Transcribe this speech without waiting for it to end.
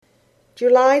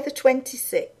July the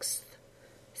 26th,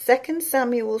 2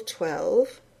 Samuel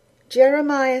 12,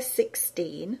 Jeremiah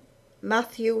 16,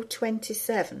 Matthew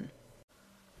 27.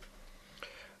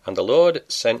 And the Lord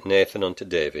sent Nathan unto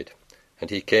David,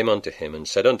 and he came unto him, and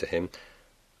said unto him,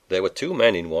 There were 2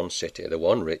 men in one city, the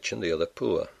one rich and the other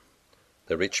poor.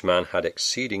 The rich man had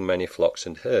exceeding many flocks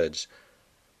and herds,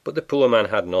 but the poor man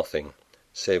had nothing,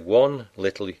 save one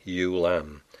little ewe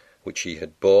lamb, which he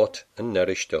had bought and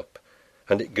nourished up,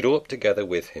 and it grew up together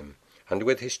with him, and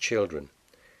with his children.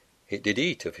 It did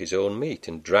eat of his own meat,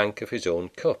 and drank of his own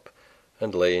cup,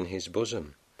 and lay in his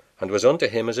bosom, and was unto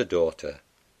him as a daughter.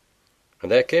 And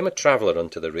there came a traveller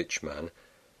unto the rich man,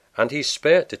 and he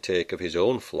spared to take of his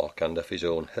own flock and of his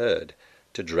own herd,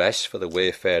 to dress for the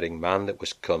wayfaring man that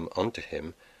was come unto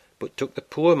him, but took the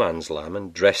poor man's lamb,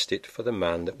 and dressed it for the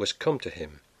man that was come to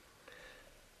him.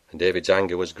 And David's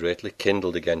anger was greatly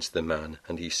kindled against the man,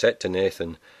 and he said to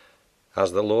Nathan,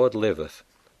 As the Lord liveth,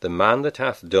 the man that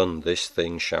hath done this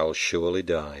thing shall surely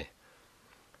die.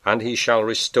 And he shall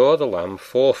restore the lamb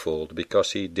fourfold,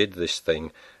 because he did this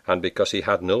thing, and because he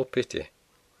had no pity.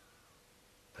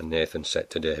 And Nathan said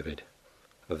to David,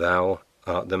 Thou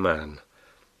art the man.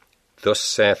 Thus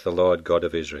saith the Lord God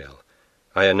of Israel,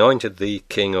 I anointed thee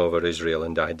king over Israel,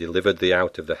 and I delivered thee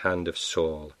out of the hand of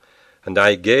Saul. And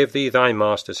I gave thee thy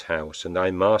master's house, and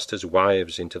thy master's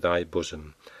wives into thy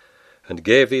bosom, and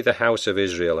gave thee the house of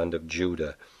Israel and of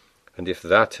Judah. And if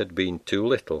that had been too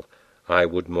little, I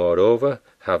would moreover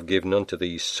have given unto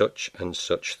thee such and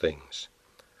such things.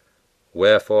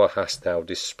 Wherefore hast thou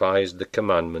despised the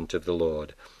commandment of the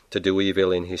Lord, to do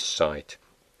evil in his sight?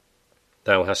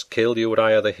 Thou hast killed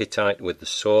Uriah the Hittite with the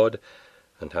sword,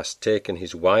 and hast taken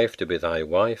his wife to be thy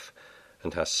wife,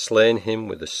 and hast slain him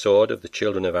with the sword of the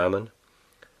children of Ammon.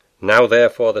 Now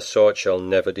therefore the sword shall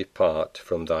never depart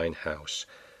from thine house,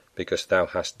 because thou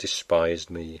hast despised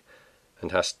me,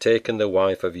 and hast taken the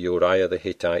wife of Uriah the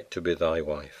Hittite to be thy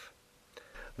wife.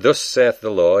 Thus saith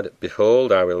the Lord,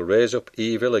 Behold, I will raise up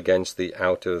evil against thee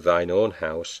out of thine own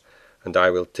house, and I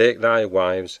will take thy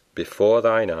wives before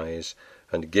thine eyes,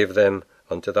 and give them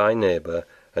unto thy neighbour,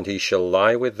 and he shall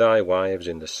lie with thy wives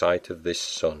in the sight of this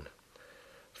sun.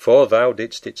 For thou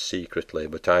didst it secretly,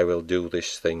 but I will do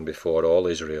this thing before all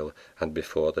Israel, and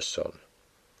before the sun.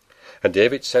 And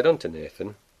David said unto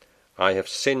Nathan, I have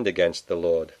sinned against the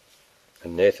Lord.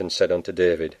 And Nathan said unto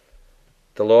David,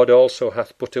 The Lord also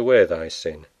hath put away thy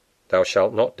sin, thou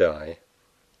shalt not die.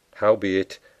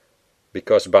 Howbeit,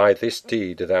 because by this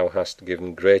deed thou hast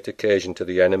given great occasion to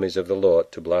the enemies of the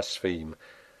Lord to blaspheme,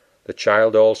 the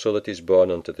child also that is born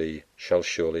unto thee shall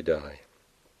surely die.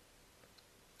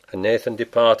 And Nathan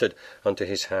departed unto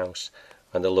his house,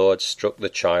 and the Lord struck the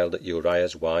child that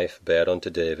Uriah's wife bare unto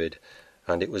David,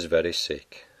 and it was very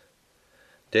sick.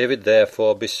 David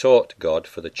therefore besought God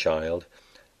for the child,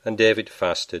 and David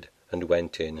fasted, and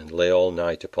went in, and lay all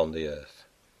night upon the earth.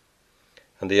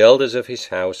 And the elders of his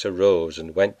house arose,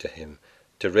 and went to him,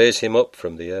 to raise him up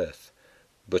from the earth.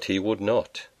 But he would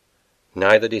not,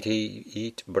 neither did he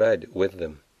eat bread with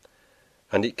them.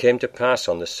 And it came to pass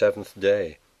on the 7th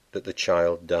day, that the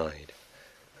child died.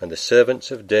 And the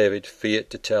servants of David feared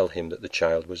to tell him that the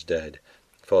child was dead.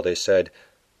 For they said,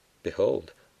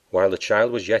 Behold, while the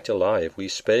child was yet alive, we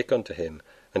spake unto him,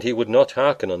 and he would not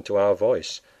hearken unto our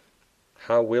voice.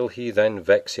 How will he then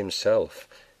vex himself,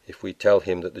 if we tell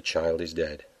him that the child is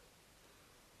dead?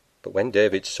 But when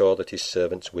David saw that his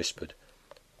servants whispered,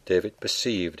 David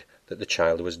perceived that the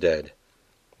child was dead.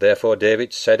 Therefore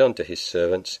David said unto his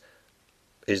servants,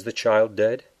 Is the child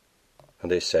dead?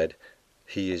 And they said,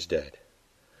 He is dead.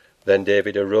 Then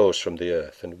David arose from the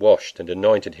earth, and washed, and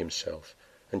anointed himself,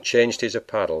 and changed his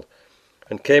apparel,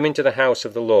 and came into the house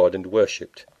of the Lord, and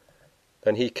worshipped.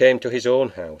 Then he came to his own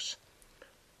house,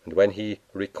 and when he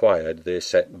required, they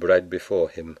set bread before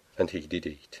him, and he did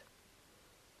eat.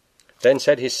 Then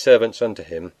said his servants unto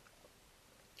him,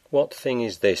 What thing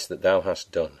is this that thou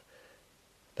hast done?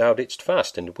 Thou didst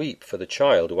fast and weep for the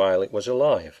child while it was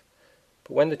alive,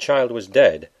 but when the child was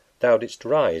dead, thou didst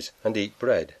rise and eat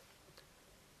bread.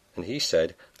 And he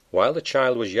said, While the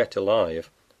child was yet alive,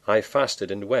 I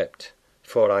fasted and wept,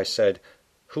 for I said,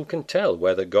 Who can tell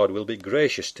whether God will be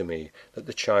gracious to me, that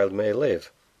the child may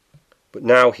live? But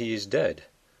now he is dead.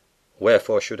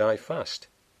 Wherefore should I fast?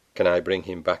 Can I bring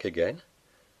him back again?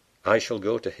 I shall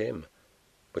go to him,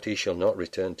 but he shall not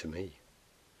return to me.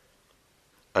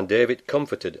 And David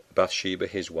comforted Bathsheba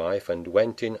his wife, and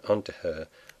went in unto her,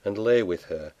 and lay with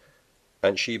her.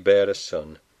 And she bare a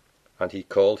son, and he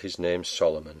called his name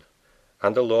Solomon.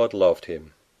 And the Lord loved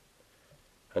him.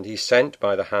 And he sent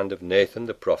by the hand of Nathan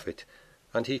the prophet,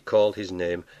 and he called his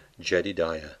name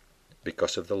Jedidiah,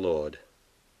 because of the Lord.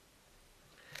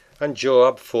 And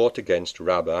Joab fought against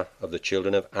Rabbah of the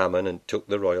children of Ammon, and took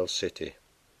the royal city.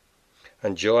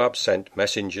 And Joab sent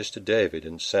messengers to David,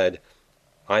 and said,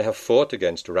 I have fought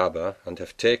against Rabbah, and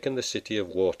have taken the city of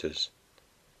waters.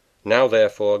 Now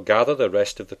therefore gather the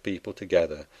rest of the people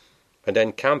together, and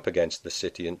encamp against the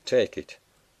city, and take it,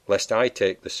 lest I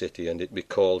take the city, and it be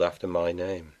called after my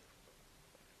name.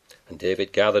 And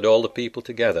David gathered all the people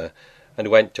together, and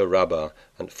went to Rabbah,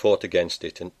 and fought against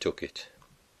it, and took it.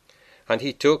 And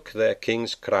he took their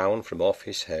king's crown from off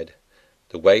his head,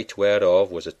 the weight whereof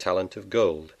was a talent of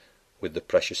gold, with the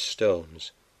precious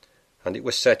stones, and it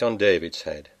was set on David's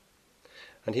head.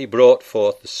 And he brought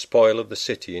forth the spoil of the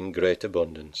city in great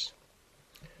abundance.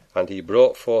 And he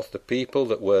brought forth the people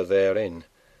that were therein,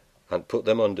 and put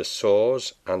them under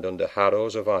saws, and under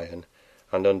harrows of iron,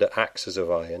 and under axes of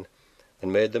iron,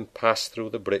 and made them pass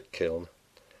through the brick kiln.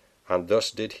 And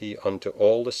thus did he unto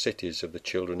all the cities of the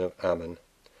children of Ammon.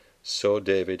 So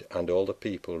David and all the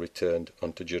people returned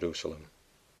unto Jerusalem.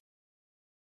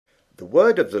 The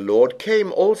word of the Lord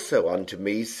came also unto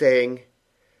me, saying,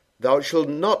 Thou shalt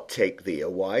not take thee a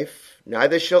wife,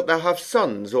 neither shalt thou have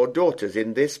sons or daughters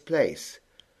in this place.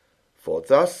 For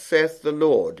thus saith the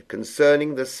Lord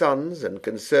concerning the sons and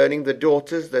concerning the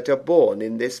daughters that are born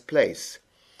in this place,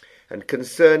 and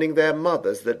concerning their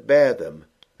mothers that bare them,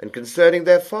 and concerning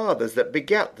their fathers that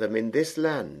begat them in this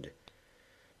land.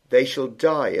 They shall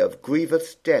die of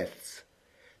grievous deaths.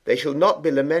 They shall not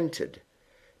be lamented,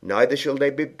 neither shall they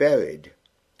be buried,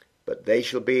 but they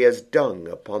shall be as dung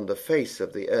upon the face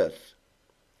of the earth.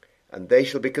 And they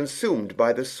shall be consumed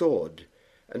by the sword,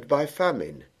 and by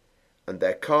famine, and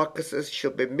their carcasses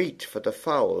shall be meat for the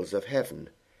fowls of heaven,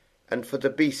 and for the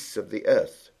beasts of the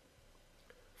earth.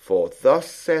 For thus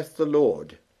saith the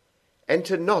Lord,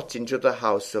 Enter not into the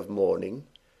house of mourning,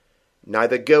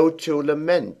 neither go to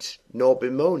lament, nor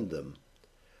bemoan them.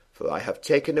 For I have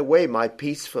taken away my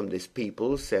peace from this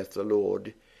people, saith the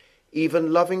Lord,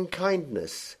 even loving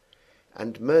kindness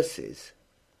and mercies.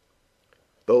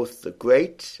 Both the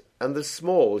great and the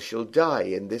small shall die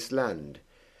in this land.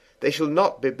 They shall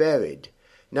not be buried,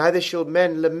 neither shall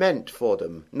men lament for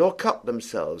them, nor cut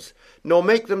themselves, nor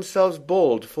make themselves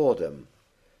bald for them.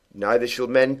 Neither shall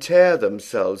men tear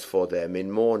themselves for them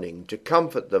in mourning, to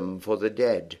comfort them for the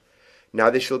dead.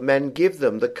 Neither shall men give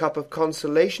them the cup of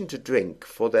consolation to drink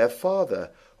for their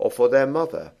father or for their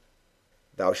mother.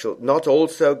 Thou shalt not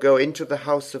also go into the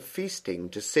house of feasting,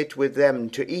 to sit with them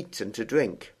to eat and to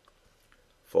drink.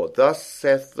 For thus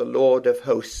saith the Lord of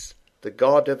hosts, the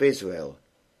God of Israel,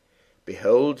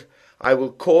 Behold, I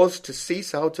will cause to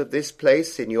cease out of this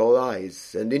place in your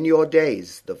eyes and in your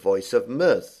days the voice of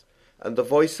mirth, and the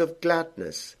voice of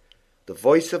gladness, the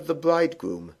voice of the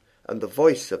bridegroom, and the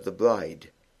voice of the bride.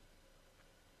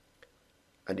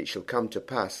 And it shall come to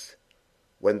pass,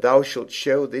 when thou shalt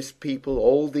show this people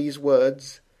all these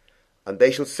words, and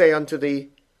they shall say unto thee,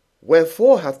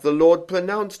 Wherefore hath the Lord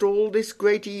pronounced all this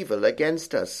great evil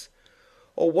against us?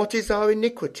 Or what is our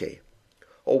iniquity?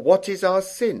 Or what is our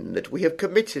sin that we have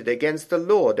committed against the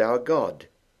Lord our God?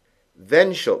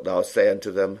 Then shalt thou say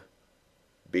unto them,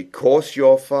 Because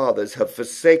your fathers have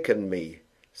forsaken me,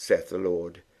 saith the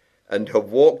Lord, and have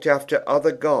walked after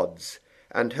other gods,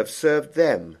 and have served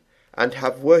them, and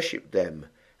have worshipped them,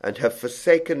 and have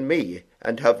forsaken me,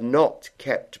 and have not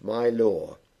kept my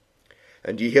law.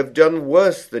 And ye have done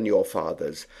worse than your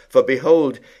fathers, for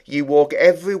behold, ye walk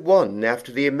every one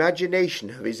after the imagination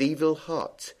of his evil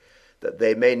heart, that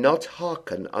they may not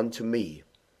hearken unto me.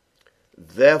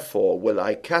 Therefore will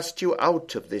I cast you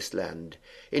out of this land,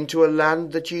 into a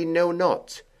land that ye know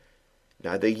not,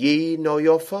 neither ye nor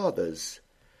your fathers,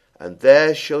 and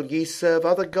there shall ye serve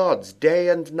other gods day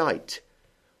and night,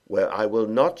 where I will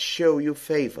not show you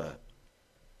favour.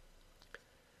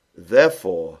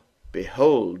 Therefore,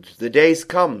 behold, the days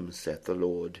come, saith the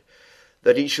Lord,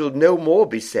 that it shall no more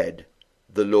be said,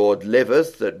 The Lord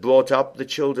liveth that brought up the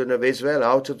children of Israel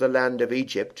out of the land of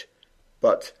Egypt,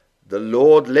 but the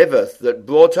Lord liveth that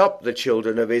brought up the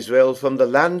children of Israel from the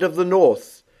land of the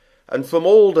north, and from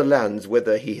all the lands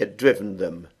whither he had driven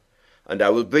them, and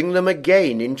I will bring them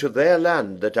again into their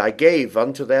land that I gave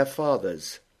unto their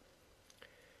fathers.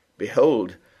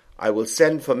 Behold, I will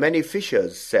send for many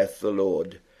fishers, saith the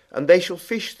Lord, and they shall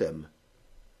fish them.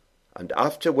 And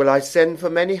after will I send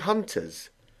for many hunters,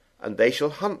 and they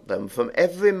shall hunt them from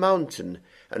every mountain,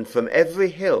 and from every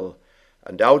hill,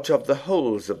 and out of the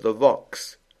holes of the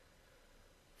rocks.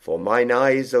 For mine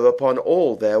eyes are upon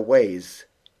all their ways.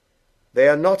 They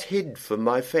are not hid from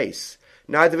my face,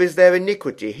 neither is their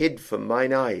iniquity hid from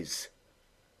mine eyes.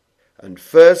 And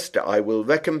first I will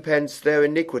recompense their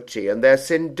iniquity and their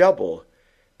sin double,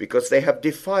 because they have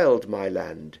defiled my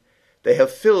land, They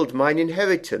have filled mine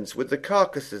inheritance with the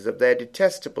carcasses of their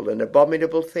detestable and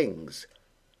abominable things.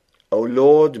 O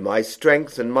Lord, my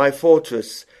strength and my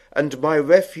fortress, and my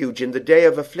refuge in the day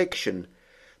of affliction,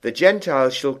 the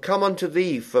Gentiles shall come unto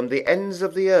thee from the ends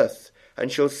of the earth,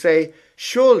 and shall say,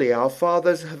 Surely our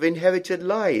fathers have inherited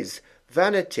lies,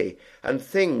 vanity, and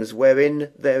things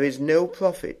wherein there is no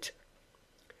profit.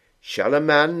 Shall a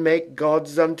man make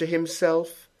gods unto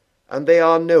himself, and they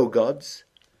are no gods?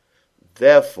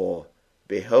 Therefore,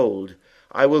 behold,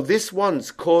 I will this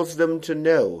once cause them to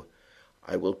know.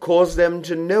 I will cause them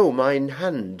to know mine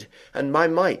hand and my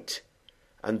might,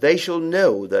 and they shall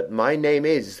know that my name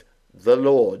is the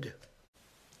Lord.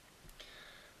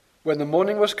 When the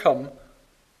morning was come,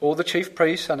 all the chief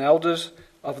priests and elders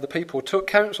of the people took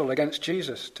counsel against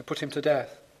Jesus to put him to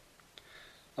death.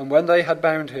 And when they had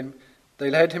bound him, they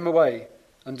led him away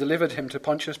and delivered him to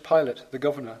Pontius Pilate, the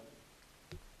governor.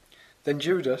 Then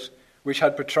Judas, which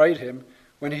had betrayed him,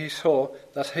 when he saw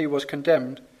that he was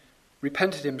condemned,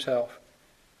 repented himself,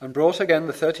 and brought again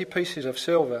the 30 pieces of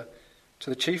silver to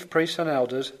the chief priests and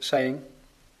elders, saying,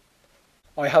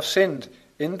 I have sinned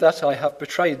in that I have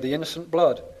betrayed the innocent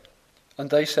blood.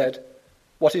 And they said,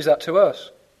 What is that to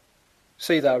us?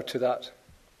 See thou to that.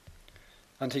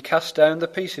 And he cast down the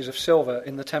pieces of silver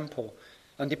in the temple,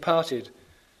 and departed,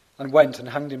 and went and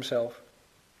hanged himself.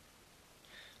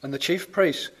 And the chief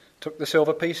priests took the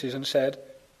silver pieces and said,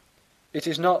 It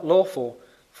is not lawful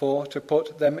for to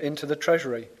put them into the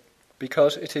treasury,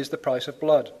 because it is the price of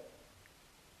blood.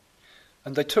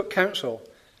 And they took counsel,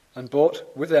 and bought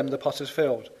with them the potter's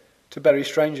field, to bury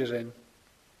strangers in.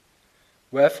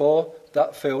 Wherefore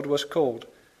that field was called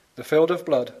the field of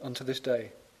blood unto this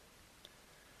day.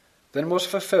 Then was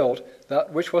fulfilled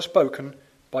that which was spoken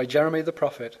by Jeremy the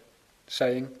prophet,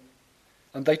 saying,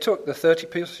 And they took the 30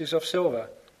 pieces of silver,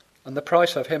 and the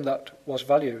price of him that was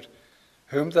valued,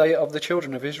 whom they of the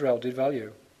children of Israel did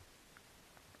value,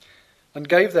 and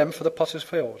gave them for the potter's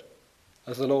field,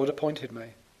 as the Lord appointed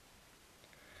me.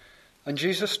 And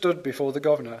Jesus stood before the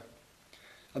governor,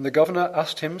 and the governor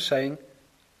asked him, saying,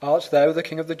 Art thou the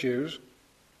King of the Jews?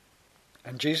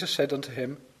 And Jesus said unto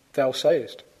him, Thou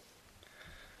sayest.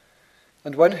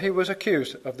 And when he was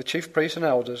accused of the chief priests and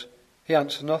elders, he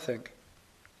answered nothing.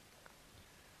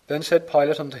 Then said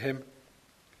Pilate unto him,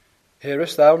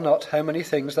 Hearest thou not how many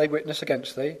things they witness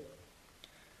against thee?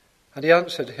 And he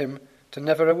answered him to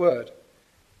never a word,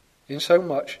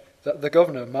 insomuch that the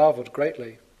governor marvelled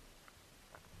greatly.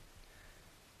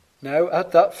 Now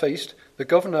at that feast the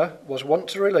governor was wont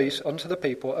to release unto the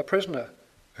people a prisoner,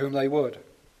 whom they would.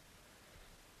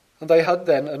 And they had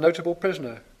then a notable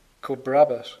prisoner, called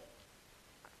Barabbas.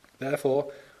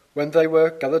 Therefore, when they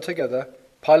were gathered together,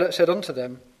 Pilate said unto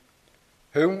them,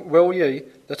 Whom will ye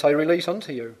that I release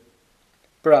unto you,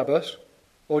 Barabbas,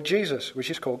 or Jesus, which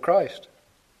is called Christ?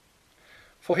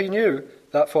 For he knew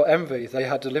that for envy they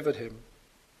had delivered him.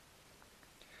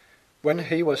 When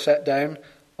he was set down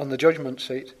on the judgment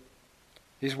seat,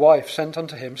 his wife sent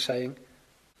unto him, saying,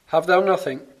 Have thou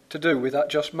nothing to do with that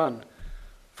just man?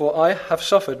 For I have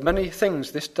suffered many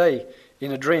things this day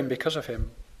in a dream because of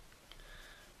him.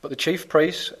 But the chief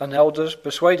priests and elders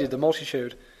persuaded the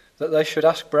multitude that they should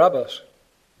ask Barabbas,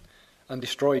 and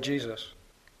destroy Jesus.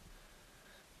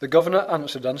 The governor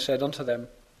answered and said unto them,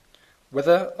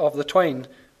 Whither of the twain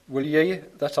will ye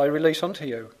that I release unto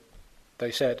you?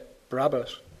 They said,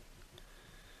 Barabbas.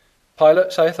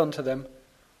 Pilate saith unto them,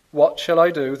 What shall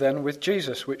I do then with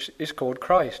Jesus, which is called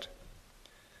Christ?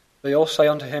 They all say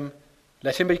unto him,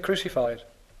 Let him be crucified.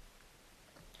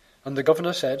 And the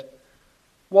governor said,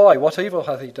 Why, what evil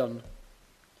hath he done?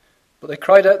 But they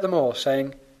cried out the more,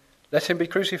 saying, Let him be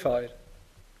crucified.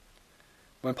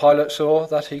 When Pilate saw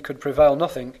that he could prevail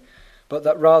nothing, but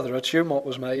that rather a tumult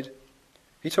was made,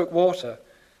 he took water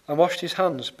and washed his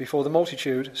hands before the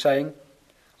multitude, saying,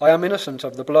 I am innocent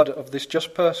of the blood of this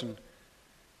just person.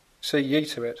 See ye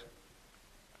to it.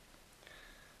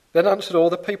 Then answered all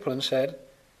the people and said,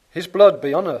 His blood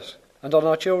be on us and on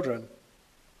our children.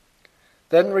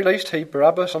 Then released he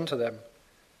Barabbas unto them,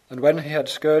 and when he had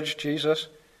scourged Jesus,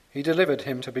 he delivered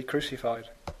him to be crucified.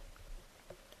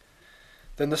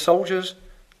 Then the soldiers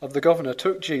of the governor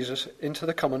took Jesus into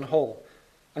the common hall,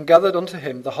 and gathered unto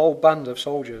him the whole band of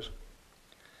soldiers.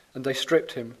 And they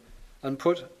stripped him, and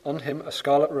put on him a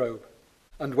scarlet robe.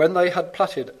 And when they had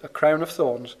plaited a crown of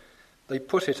thorns, they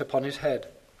put it upon his head,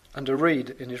 and a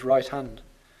reed in his right hand.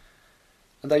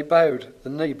 And they bowed the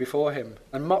knee before him,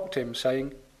 and mocked him,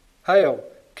 saying, Hail,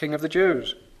 King of the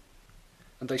Jews!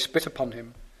 And they spit upon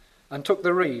him, and took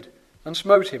the reed, and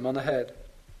smote him on the head.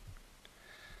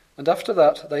 And after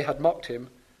that they had mocked him,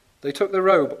 they took the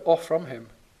robe off from him,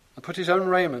 and put his own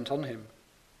raiment on him,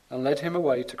 and led him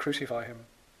away to crucify him.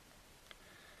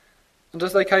 And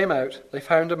as they came out, they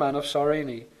found a man of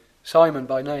Cyrene, Simon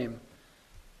by name.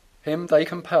 Him they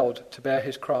compelled to bear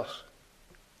his cross.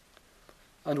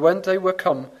 And when they were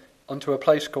come unto a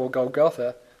place called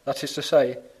Golgotha, that is to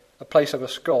say, a place of a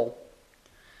skull,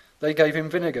 they gave him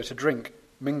vinegar to drink,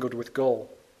 mingled with gall.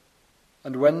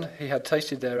 And when he had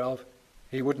tasted thereof,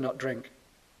 he would not drink.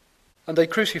 And they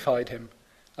crucified him,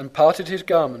 and parted his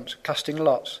garments, casting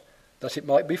lots, that it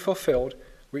might be fulfilled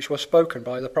which was spoken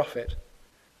by the prophet.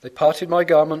 They parted my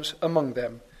garments among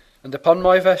them, and upon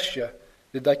my vesture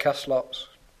did they cast lots.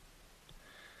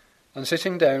 And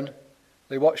sitting down,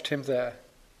 they watched him there,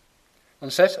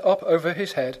 and set up over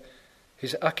his head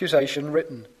his accusation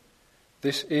written,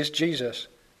 This is Jesus,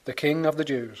 the King of the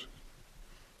Jews.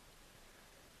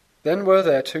 Then were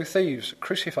there 2 thieves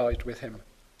crucified with him,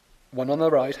 one on the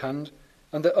right hand,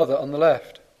 and the other on the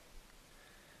left.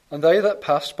 And they that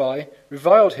passed by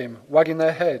reviled him, wagging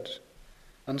their heads,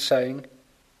 and saying,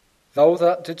 Thou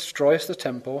that didst destroyest the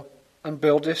temple, and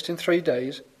buildest in 3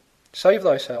 days, save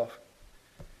thyself.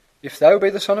 If thou be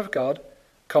the Son of God,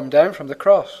 come down from the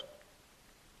cross.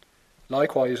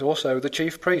 Likewise also the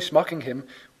chief priests, mocking him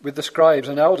with the scribes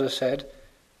and elders, said,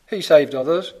 He saved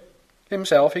others,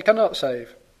 himself he cannot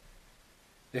save.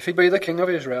 If he be the King of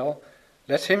Israel,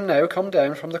 let him now come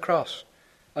down from the cross,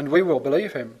 and we will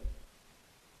believe him.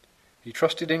 He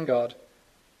trusted in God.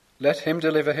 Let him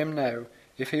deliver him now,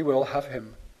 if he will have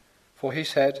him. For he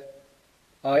said,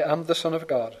 I am the Son of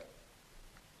God.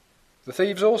 The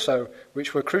thieves also,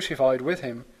 which were crucified with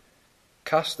him,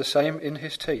 cast the same in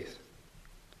his teeth.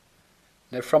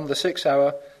 Now from the 6th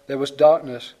hour there was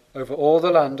darkness over all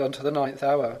the land unto the 9th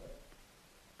hour.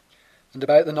 And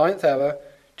about the 9th hour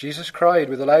Jesus cried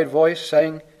with a loud voice,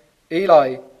 saying,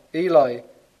 Eli, Eli,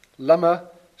 lama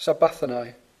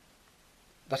sabachthani.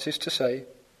 That is to say,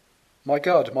 my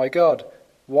God,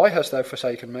 why hast thou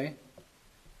forsaken me?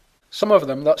 Some of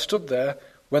them that stood there,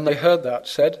 when they heard that,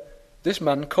 said, This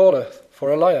man calleth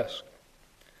for Elias.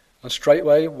 And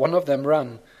straightway one of them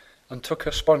ran, and took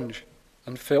a sponge,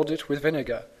 and filled it with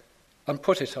vinegar, and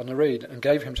put it on a reed, and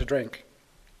gave him to drink.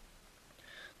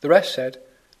 The rest said,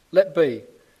 Let be.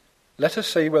 Let us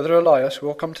see whether Elias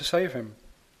will come to save him.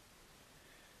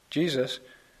 Jesus,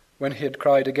 when he had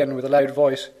cried again with a loud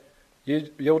voice,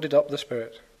 yielded up the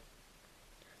spirit.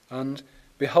 And,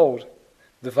 behold,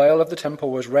 the veil of the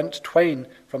temple was rent twain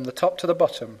from the top to the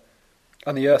bottom,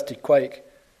 and the earth did quake,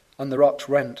 and the rocks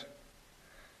rent.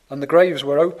 And the graves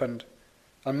were opened,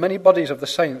 and many bodies of the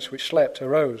saints which slept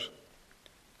arose,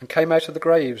 and came out of the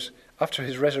graves after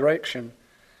his resurrection,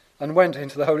 and went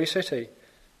into the holy city,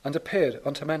 and appeared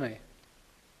unto many.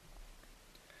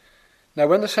 Now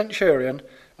when the centurion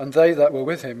and they that were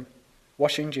with him,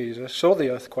 watching Jesus, saw the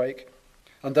earthquake,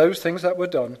 and those things that were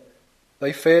done,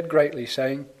 they feared greatly,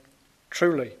 saying,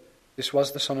 Truly, this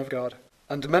was the Son of God.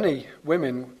 And many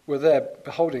women were there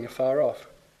beholding afar off,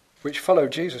 which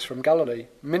followed Jesus from Galilee,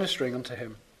 ministering unto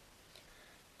him.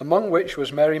 Among which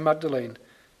was Mary Magdalene,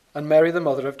 and Mary the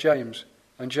mother of James,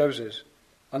 and Joses,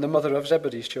 and the mother of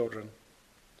Zebedee's children.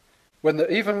 When the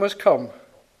even was come,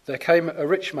 there came a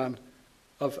rich man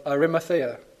of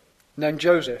Arimathea, named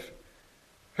Joseph,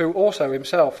 who also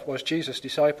himself was Jesus'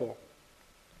 disciple.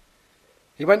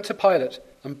 He went to Pilate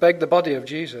and begged the body of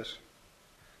Jesus.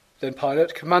 Then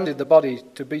Pilate commanded the body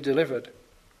to be delivered.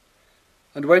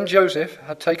 And when Joseph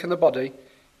had taken the body,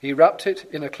 he wrapped it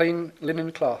in a clean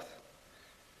linen cloth,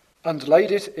 and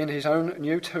laid it in his own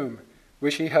new tomb,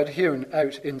 which he had hewn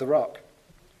out in the rock.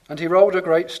 And he rolled a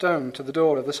great stone to the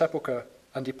door of the sepulchre,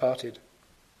 and departed.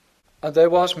 And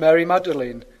there was Mary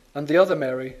Magdalene, and the other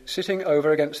Mary, sitting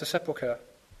over against the sepulchre.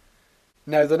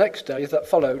 Now the next day that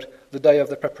followed, the day of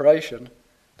the preparation,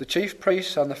 the chief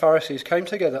priests and the Pharisees came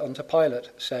together unto Pilate,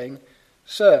 saying,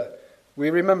 Sir, we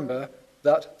remember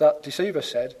that deceiver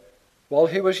said, while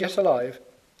he was yet alive,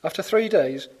 After 3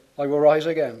 days I will rise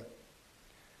again.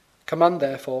 Command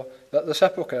therefore that the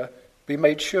sepulchre be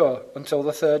made sure until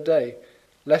the 3rd day,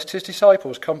 lest his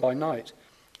disciples come by night,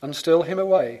 and steal him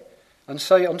away, and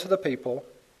say unto the people,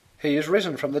 He is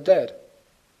risen from the dead.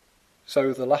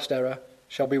 So the last error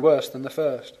shall be worse than the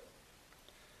first.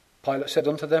 Pilate said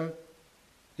unto them,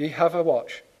 Ye have a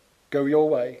watch, go your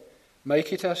way,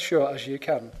 make it as sure as ye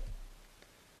can.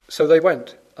 So they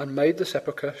went, and made the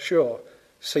sepulchre sure,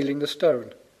 sealing the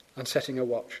stone, and setting a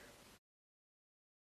watch.